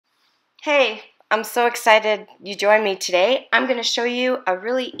Hey, I'm so excited you joined me today. I'm going to show you a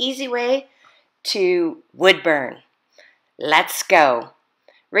really easy way to wood burn. Let's go.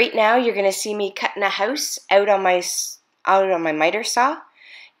 Right now you're going to see me cutting a house out on my miter saw.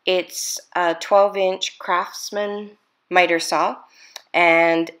 It's a 12-inch Craftsman miter saw,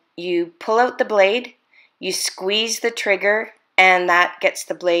 and you pull out the blade, you squeeze the trigger, and that gets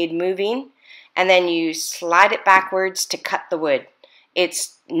the blade moving, and then you slide it backwards to cut the wood.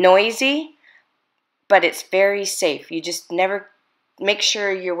 It's noisy, but it's very safe. You just never make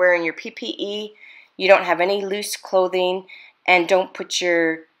sure you're wearing your PPE, you don't have any loose clothing, and don't put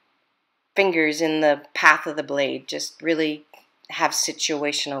your fingers in the path of the blade. Just really have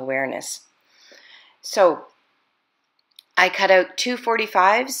situational awareness. So I cut out two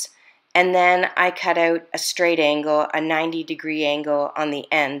 45s, and then I cut out a straight angle, a 90-degree angle on the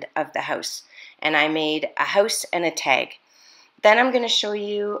end of the house. And I made a house and a tag. Then I'm going to show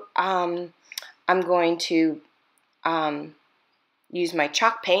you, I'm going to use my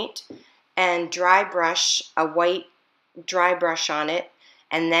chalk paint and dry brush, a white dry brush on it,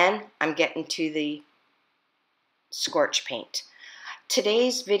 and then I'm getting to the Scorch Paint.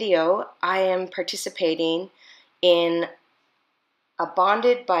 Today's video, I am participating in a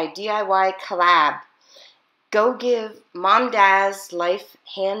Bonded by DIY collab. Go give Mom Daz Life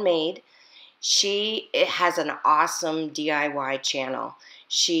Handmade. She has an awesome DIY channel.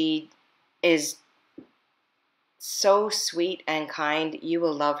 She is so sweet and kind. You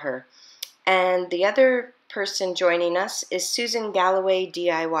will love her. And the other person joining us is Susan Galloway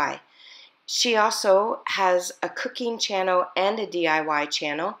DIY. She also has a cooking channel and a DIY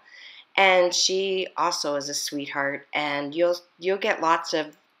channel, and she also is a sweetheart, and you'll get lots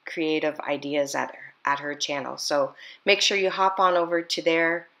of creative ideas at her channel. So make sure you hop on over to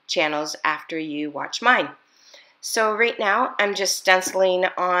their channels after you watch mine. So right now I'm just stenciling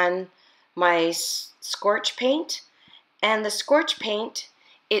on my Scorch Paint, and the Scorch Paint,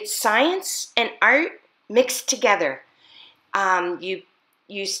 it's science and art mixed together.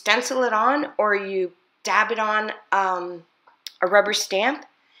 You stencil it on, or you dab it on a rubber stamp,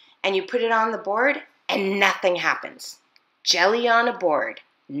 and you put it on the board, and nothing happens. Jelly on a board,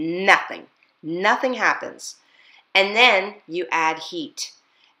 nothing happens. And then you add heat,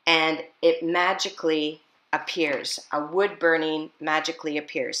 and it magically appears. A wood burning magically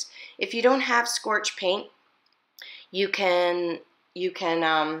appears. If you don't have Scorch Paint, you can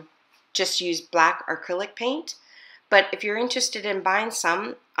just use black acrylic paint. But if you're interested in buying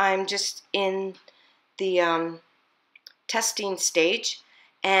some, I'm just in the testing stage,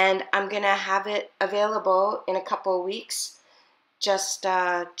 and I'm gonna have it available in a couple of weeks. Just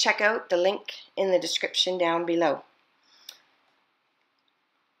check out the link in the description down below.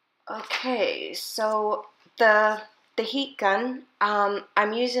 Okay, so the heat gun,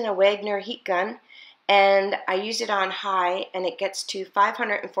 I'm using a Wagner heat gun, and I use it on high, and it gets to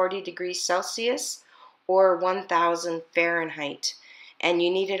 540 degrees Celsius or 1000 Fahrenheit, and you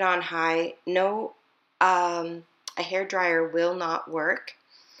need it on high. No, a hairdryer will not work,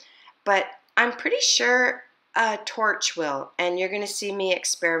 but I'm pretty sure a torch will, and you're going to see me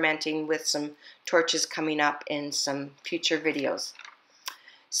experimenting with some torches coming up in some future videos.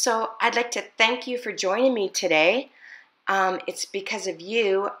 So I'd like to thank you for joining me today. It's because of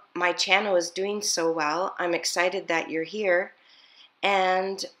you my channel is doing so well. I'm excited that you're here,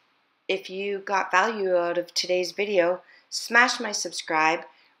 and if you got value out of today's video, smash my subscribe,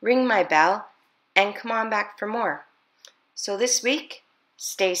 ring my bell, and come on back for more. So this week,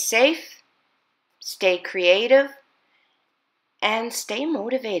 stay safe, stay creative, and stay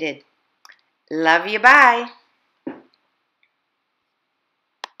motivated. Love you, bye.